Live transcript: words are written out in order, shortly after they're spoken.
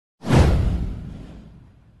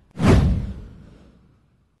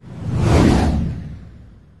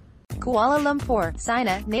Kuala Lumpur,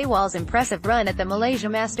 Saina Nehwal's impressive run at the Malaysia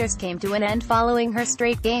Masters came to an end following her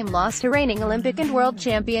straight-game loss to reigning Olympic and world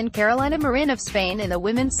champion Carolina Marin of Spain in the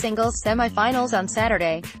women's singles semi-finals on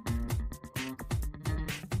Saturday.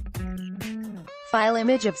 File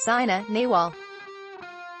image of Saina Nehwal.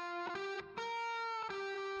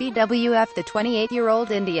 BWF. The 28-year-old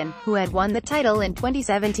Indian, who had won the title in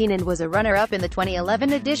 2017 and was a runner-up in the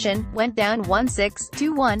 2011 edition, went down 1-6,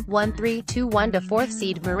 2-1, 1-3, 2-1 to fourth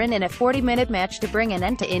seed Marin in a 40-minute match to bring an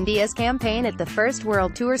end to India's campaign at the first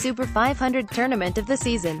World Tour Super 500 tournament of the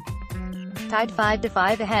season. Tied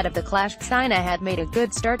 5-5 ahead of the clash, Saina had made a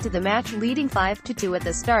good start to the match, leading 5-2 at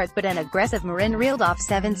the start, but an aggressive Marin reeled off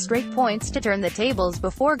 7 straight points to turn the tables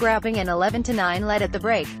before grabbing an 11-9 lead at the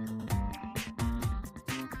break.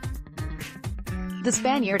 The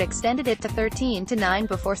Spaniard extended it to 13-9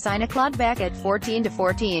 before Saina clawed back at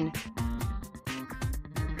 14-14.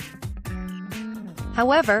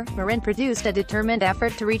 However, Marin produced a determined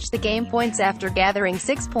effort to reach the game points after gathering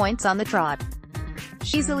 6 points on the trot.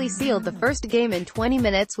 She easily sealed the first game in 20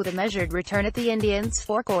 minutes with a measured return at the Indians'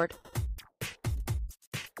 forecourt.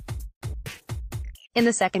 In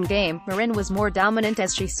the second game, Marin was more dominant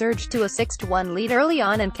as she surged to a 6-1 lead early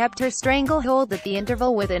on and kept her stranglehold at the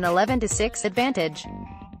interval with an 11-6 advantage.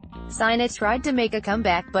 Saina tried to make a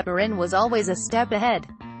comeback, but Marin was always a step ahead.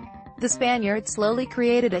 The Spaniard slowly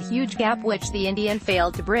created a huge gap which the Indian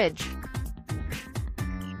failed to bridge.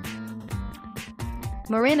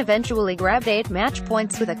 Marin eventually grabbed 8 match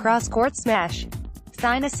points with a cross-court smash.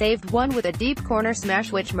 Saina saved one with a deep corner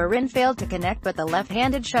smash which Marin failed to connect, but the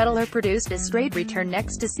left-handed shuttler produced a straight return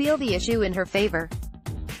next to seal the issue in her favor.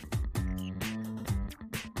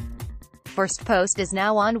 First Post is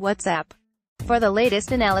now on WhatsApp. For the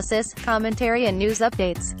latest analysis, commentary and news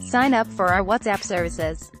updates, sign up for our WhatsApp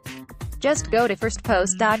services. Just go to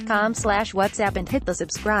firstpost.com/WhatsApp and hit the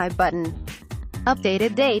subscribe button.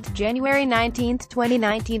 Updated date, January 19,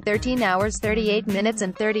 2019, 13 hours 38 minutes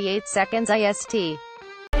and 38 seconds IST.